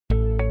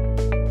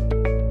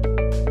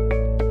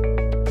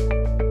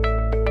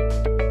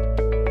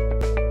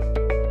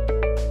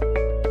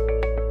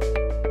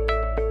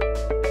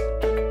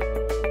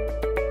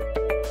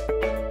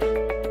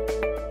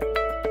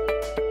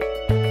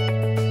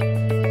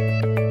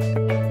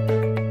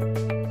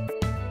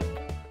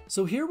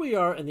So here we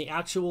are in the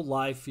actual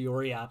live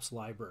Fiori Apps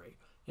Library.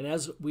 And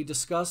as we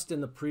discussed in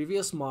the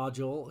previous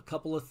module, a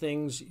couple of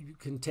things you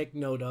can take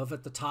note of.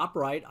 At the top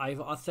right,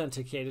 I've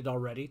authenticated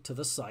already to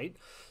the site.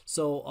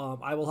 So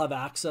I will have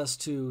access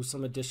to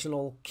some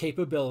additional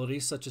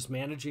capabilities such as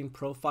managing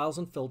profiles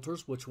and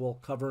filters, which we'll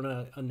cover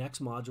in a next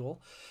module.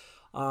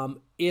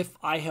 If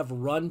I have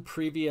run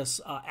previous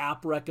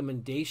app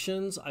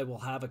recommendations, I will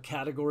have a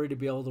category to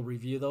be able to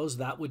review those.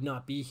 That would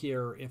not be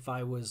here if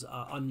I was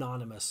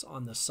anonymous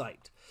on the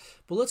site.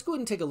 But let's go ahead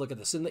and take a look at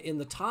this. In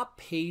the top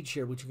page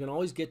here, which you can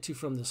always get to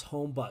from this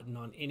home button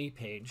on any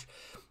page,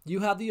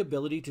 you have the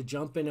ability to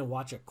jump in and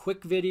watch a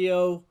quick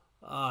video,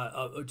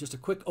 just a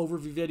quick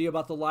overview video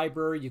about the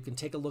library. You can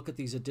take a look at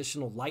these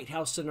additional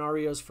lighthouse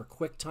scenarios for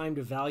quick time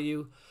to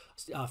value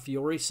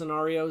Fiori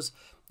scenarios.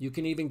 You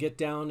can even get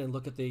down and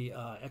look at the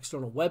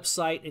external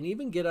website and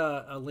even get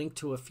a link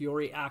to a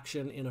Fiori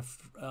action in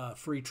a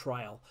free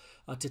trial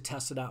to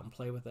test it out and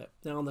play with it.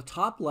 Now on the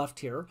top left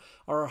here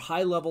are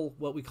high level,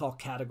 what we call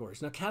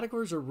categories. Now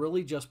categories are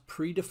really just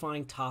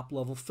predefined top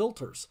level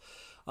filters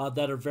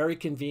that are very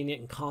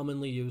convenient and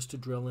commonly used to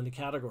drill into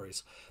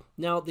categories.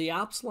 Now the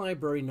apps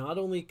library not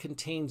only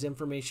contains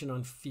information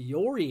on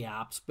Fiori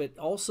apps, but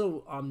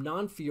also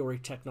non-Fiori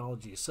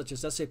technologies such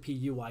as SAP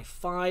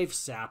UI5,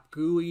 SAP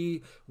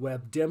GUI,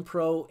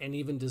 WebDimpro, and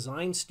even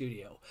Design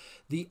Studio.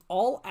 The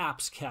All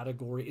Apps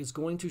category is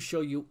going to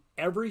show you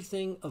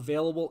everything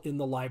available in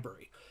the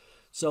library.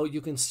 So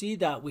you can see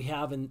that we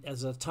have,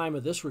 as of the time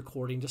of this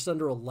recording, just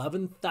under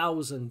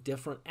 11,000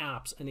 different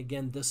apps. And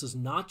again, this is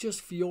not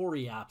just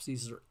Fiori apps.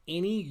 These are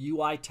any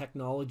UI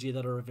technology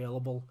that are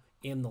available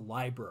in the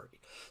library.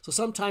 So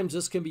sometimes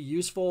this can be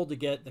useful to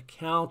get the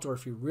count, or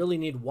if you really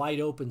need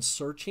wide open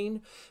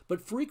searching,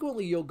 but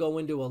frequently you'll go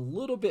into a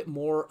little bit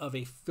more of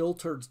a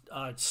filtered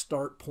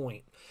start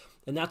point.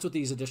 And that's what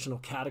these additional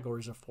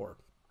categories are for.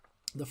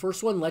 The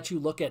first one lets you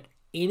look at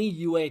any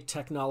UA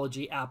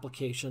technology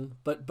application,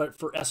 but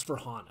for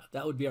S/4HANA.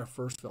 That would be our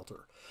first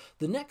filter.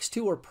 The next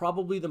two are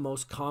probably the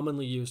most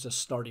commonly used as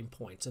starting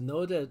points. And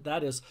though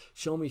that is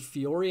show me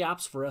Fiori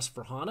apps for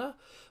S/4HANA,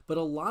 but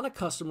a lot of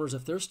customers,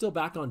 if they're still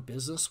back on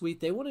Business Suite,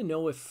 they want to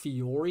know if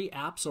Fiori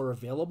apps are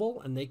available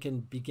and they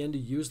can begin to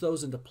use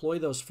those and deploy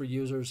those for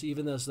users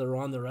even as they're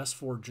on their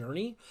S4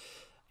 journey.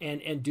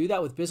 And do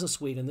that with Business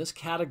Suite. And this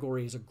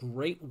category is a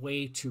great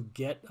way to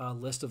get a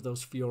list of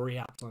those Fiori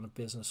apps on a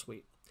Business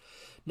Suite.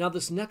 Now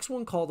this next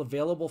one called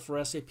Available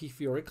for SAP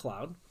Fiori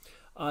Cloud.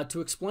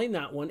 To explain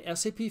that one,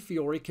 SAP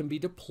Fiori can be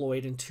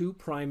deployed in two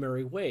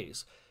primary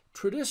ways.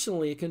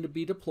 Traditionally, it can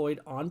be deployed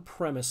on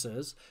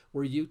premises,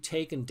 where you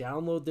take and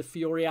download the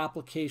Fiori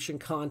application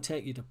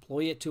content, you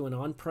deploy it to an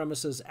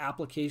on-premises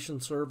application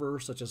server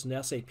such as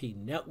an SAP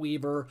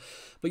NetWeaver,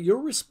 but you're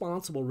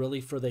responsible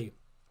really for the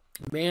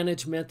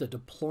management, the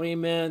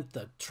deployment,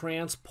 the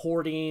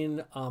transporting,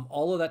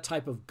 all of that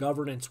type of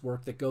governance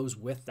work that goes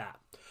with that.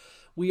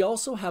 We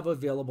also have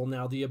available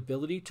now the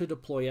ability to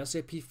deploy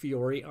SAP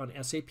Fiori on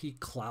SAP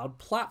Cloud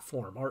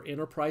Platform, our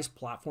enterprise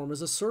platform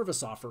as a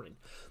service offering.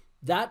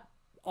 That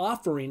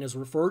offering is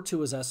referred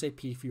to as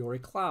SAP Fiori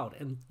Cloud,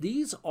 and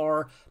these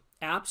are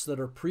apps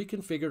that are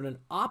pre-configured and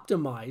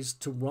optimized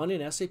to run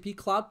in SAP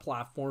Cloud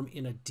Platform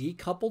in a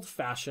decoupled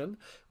fashion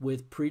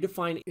with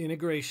predefined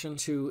integration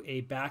to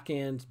a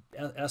back-end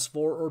S4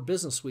 or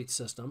Business Suite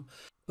system.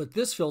 But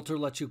this filter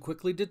lets you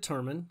quickly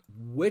determine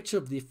which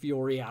of the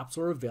Fiori apps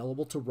are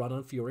available to run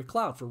on Fiori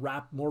Cloud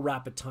for more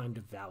rapid time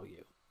to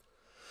value.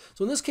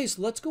 So in this case,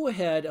 let's go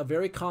ahead. A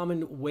very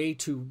common way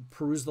to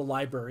peruse the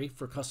library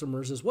for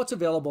customers is what's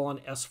available on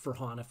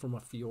S/4HANA from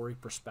a Fiori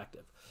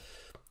perspective.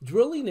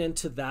 Drilling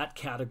into that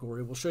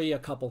category, we'll show you a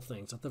couple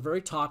things. At the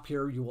very top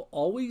here, you will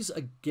always,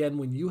 again,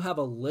 when you have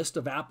a list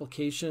of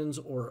applications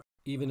or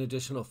even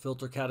additional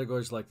filter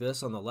categories like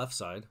this on the left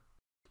side,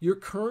 your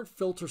current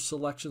filter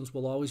selections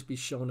will always be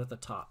shown at the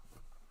top.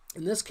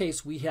 In this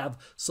case, we have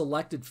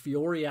selected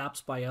Fiori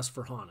apps by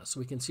S/4HANA. So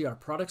we can see our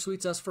product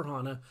suites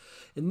S/4HANA.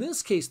 In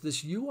this case,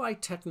 this UI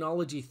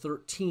technology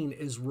 13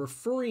 is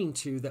referring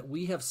to that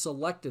we have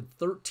selected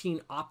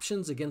 13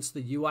 options against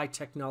the UI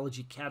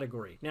technology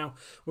category. Now,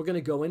 we're going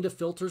to go into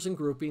filters and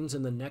groupings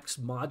in the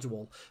next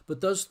module, but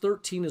those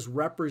 13 is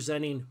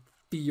representing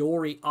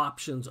Fiori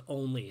options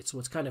only. So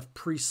it's kind of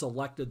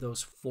pre-selected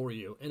those for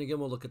you. And again,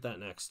 we'll look at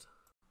that next.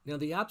 Now,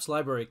 the apps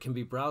library can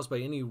be browsed by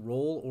any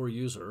role or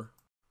user,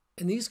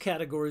 and these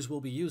categories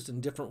will be used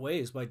in different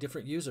ways by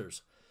different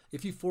users.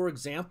 If you, for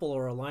example,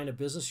 are a line of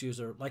business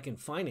user, like in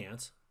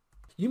finance,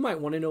 you might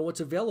want to know what's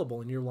available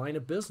in your line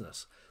of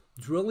business.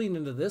 Drilling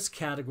into this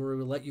category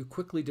will let you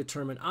quickly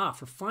determine,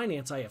 for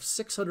finance, I have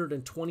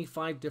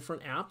 625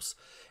 different apps.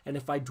 And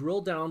if I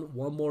drill down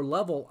one more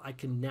level, I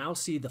can now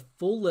see the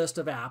full list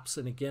of apps.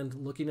 And again,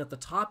 looking at the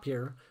top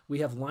here, we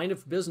have line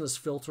of business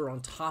filter on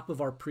top of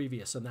our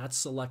previous, and that's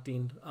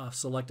selected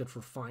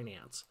for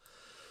finance.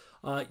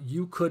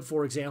 You could,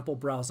 for example,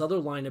 browse other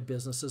line of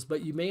businesses,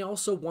 but you may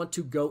also want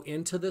to go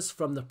into this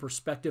from the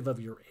perspective of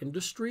your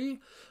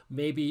industry,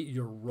 maybe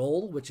your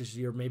role, which is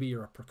maybe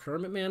you're a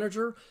procurement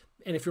manager,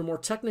 And if you're more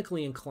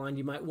technically inclined,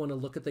 you might want to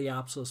look at the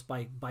apps list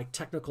by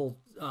technical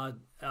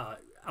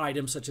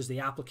items such as the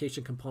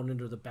application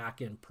component or the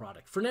back-end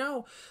product. For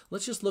now,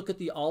 let's just look at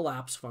the all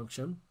apps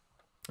function.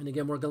 And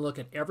again, we're going to look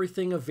at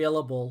everything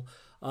available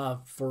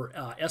for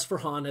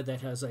S/4HANA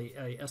that has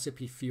a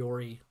SAP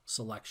Fiori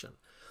selection.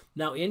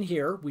 Now in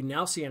here, we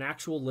now see an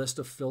actual list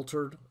of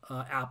filtered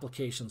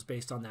applications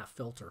based on that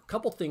filter. A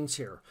couple things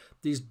here.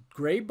 These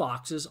gray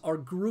boxes are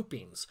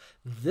groupings.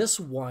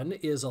 This one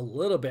is a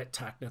little bit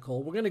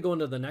technical. We're going to go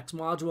into the next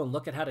module and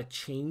look at how to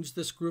change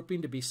this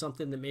grouping to be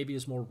something that maybe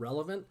is more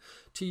relevant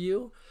to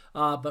you.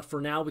 But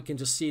for now, we can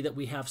just see that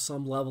we have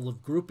some level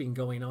of grouping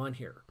going on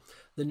here.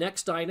 The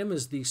next item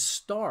is these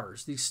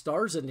stars. These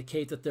stars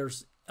indicate that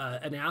there's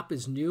an app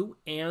is new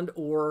and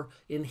or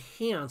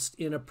enhanced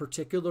in a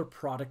particular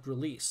product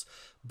release.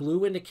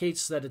 Blue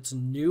indicates that it's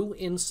new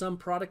in some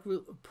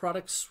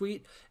product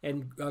suite,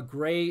 and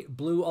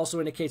blue also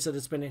indicates that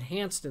it's been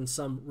enhanced in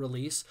some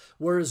release,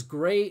 whereas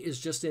gray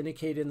is just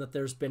indicating that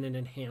there's been an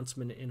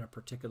enhancement in a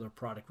particular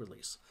product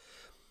release.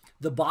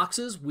 The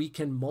boxes, we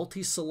can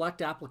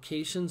multi-select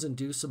applications and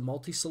do some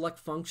multi-select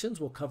functions.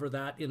 We'll cover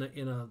that in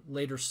a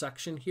later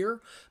section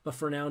here, but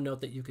for now,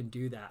 note that you can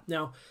do that.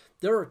 Now,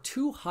 there are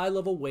two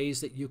high-level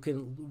ways that you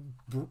can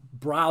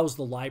browse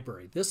the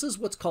library. This is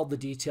what's called the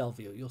detail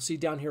view. You'll see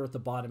down here at the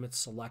bottom, it's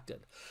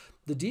selected.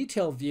 The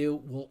detail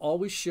view will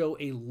always show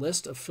a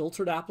list of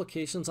filtered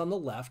applications on the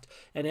left,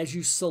 and as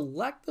you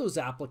select those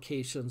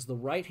applications, the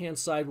right-hand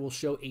side will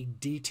show a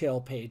detail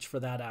page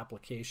for that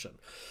application.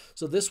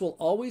 So this will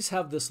always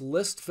have this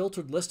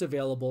filtered list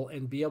available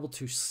and be able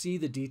to see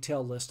the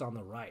detail list on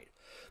the right.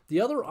 The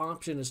other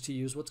option is to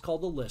use what's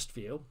called the list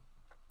view.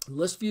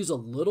 List view is a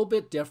little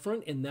bit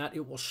different in that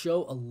it will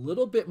show a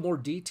little bit more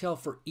detail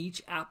for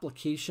each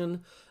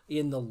application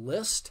in the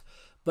list,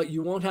 but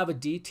you won't have a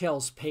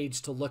details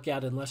page to look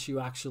at unless you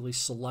actually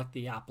select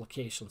the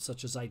application,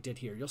 such as I did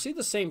here. You'll see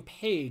the same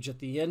page at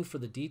the end for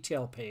the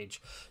detail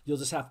page. You'll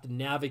just have to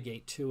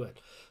navigate to it.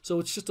 So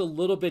it's just a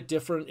little bit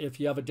different if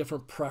you have a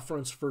different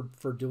preference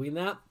for doing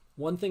that.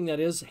 One thing that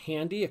is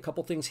handy, a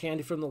couple things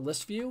handy from the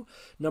list view.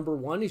 Number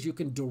one is you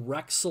can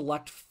direct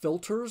select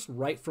filters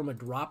right from a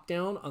drop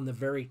down on the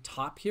very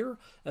top here.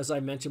 As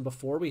I mentioned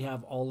before, we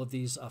have all of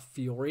these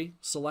Fiori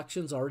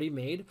selections already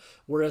made,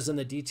 whereas in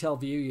the detail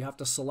view, you have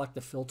to select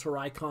the filter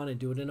icon and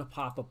do it in a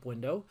pop-up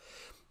window.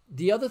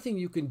 The other thing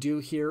you can do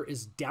here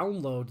is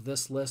download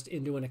this list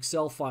into an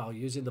Excel file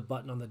using the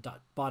button on the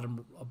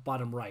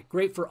bottom right.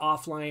 Great for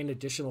offline,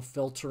 additional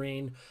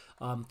filtering,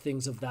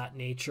 things of that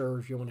nature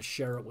if you want to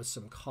share it with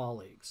some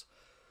colleagues.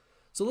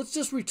 So let's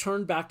just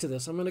return back to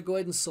this. I'm going to go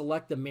ahead and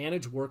select the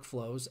Manage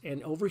Workflows,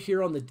 and over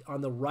here on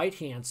the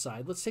right-hand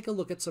side, let's take a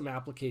look at some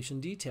application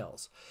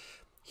details.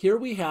 Here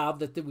we have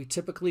that we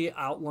typically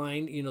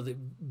outline,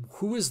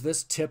 who is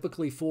this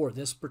typically for,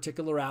 this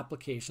particular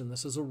application.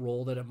 This is a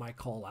role that it might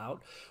call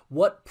out.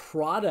 What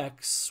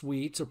product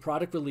suites or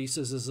product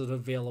releases is it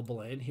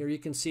available in? Here you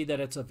can see that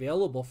it's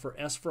available for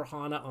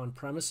S/4HANA on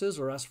premises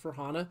or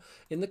S/4HANA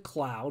in the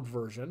cloud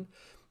version.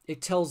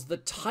 It tells the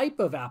type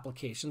of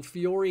application.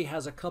 Fiori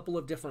has a couple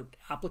of different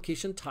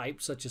application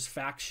types, such as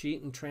fact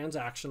sheet and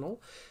transactional.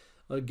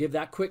 I'll give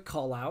that quick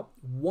call out.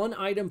 One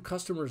item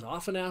customers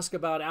often ask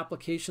about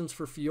applications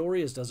for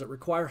Fiori is, does it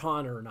require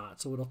HANA or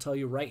not? So it'll tell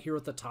you right here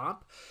at the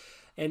top.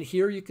 And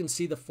here you can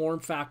see the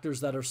form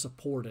factors that are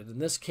supported. In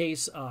this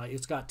case,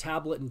 it's got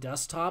tablet and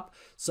desktop.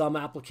 Some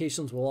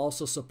applications will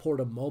also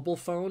support a mobile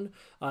phone.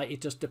 It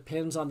just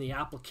depends on the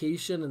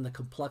application and the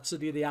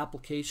complexity of the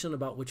application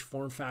about which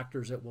form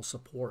factors it will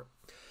support.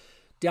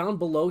 Down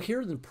below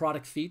here, in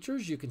product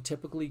features, you can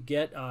typically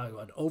get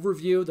an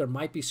overview. There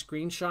might be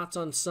screenshots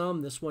on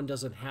some. This one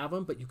doesn't have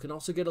them, but you can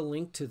also get a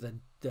link to the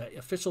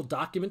official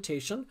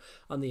documentation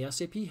on the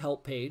SAP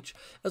help page,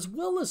 as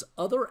well as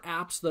other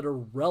apps that are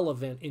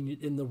relevant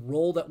in the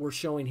role that we're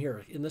showing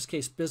here. In this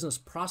case, Business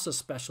Process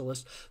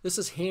Specialist. This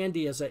is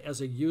handy as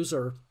a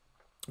user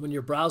when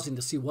you're browsing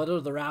to see what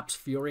other apps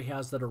Fiori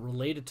has that are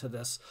related to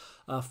this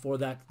for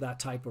that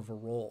type of a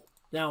role.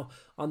 Now,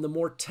 on the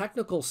more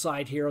technical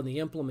side here on the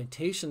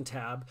implementation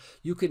tab,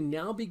 you can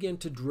now begin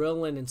to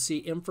drill in and see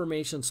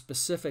information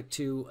specific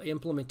to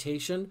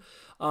implementation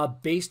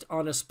based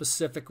on a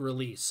specific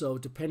release. So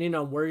depending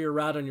on where you're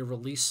at on your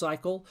release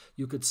cycle,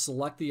 you could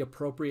select the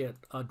appropriate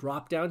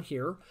drop down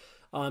here.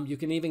 You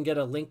can even get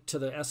a link to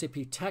the SAP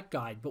Tech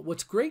Guide. But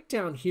what's great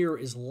down here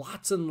is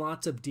lots and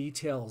lots of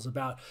details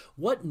about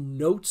what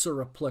notes are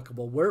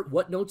applicable.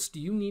 What notes do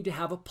you need to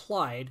have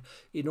applied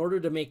in order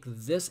to make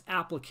this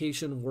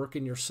application work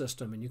in your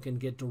system? And you can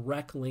get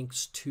direct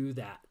links to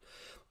that.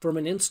 From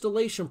an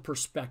installation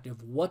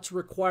perspective, what's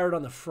required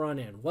on the front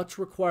end? What's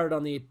required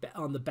on the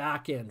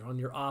back end, on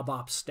your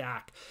ABAP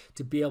stack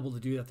to be able to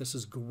do that? This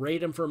is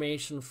great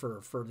information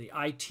for the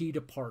IT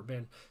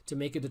department to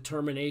make a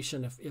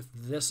determination if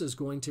this is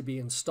going to be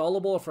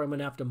installable, if I'm going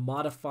to have to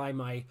modify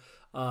my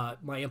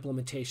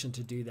implementation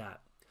to do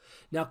that.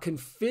 Now,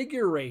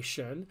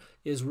 configuration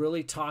is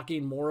really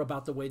talking more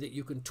about the way that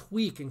you can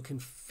tweak and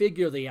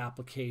configure the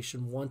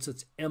application once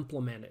it's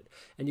implemented.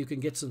 And you can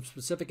get some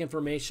specific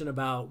information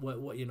about what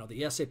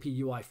the SAP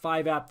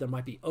UI5 app. There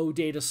might be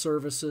OData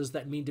services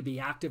that need to be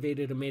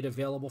activated and made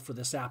available for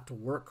this app to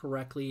work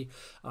correctly.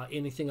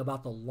 Anything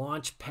about the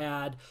launch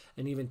pad,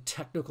 and even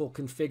technical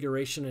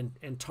configuration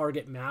and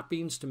target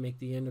mappings to make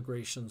the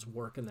integrations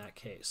work in that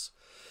case.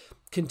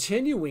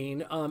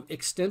 Continuing,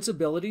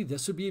 extensibility,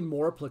 this would be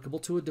more applicable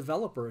to a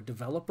developer. A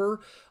developer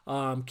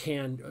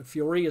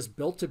Fiori is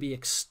built to be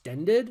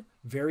extended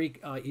very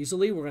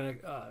easily. We're going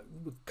to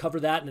cover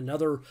that in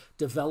another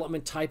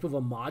development type of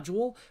a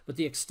module, but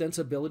the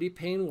extensibility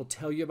pane will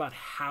tell you about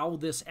how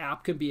this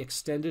app can be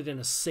extended in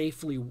a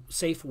safe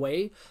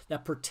way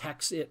that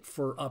protects it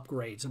for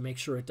upgrades and make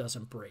sure it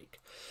doesn't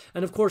break.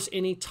 And of course,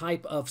 any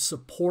type of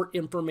support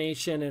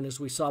information, and as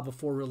we saw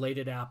before,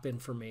 related app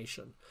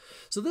information.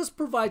 So this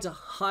provides a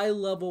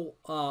high-level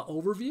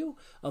overview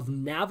of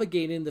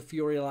navigating the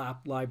Fiori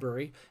App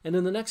Library. And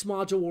in the next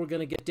module, we're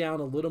going to get down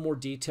a little more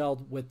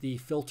detailed with the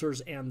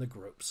filters and the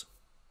groups.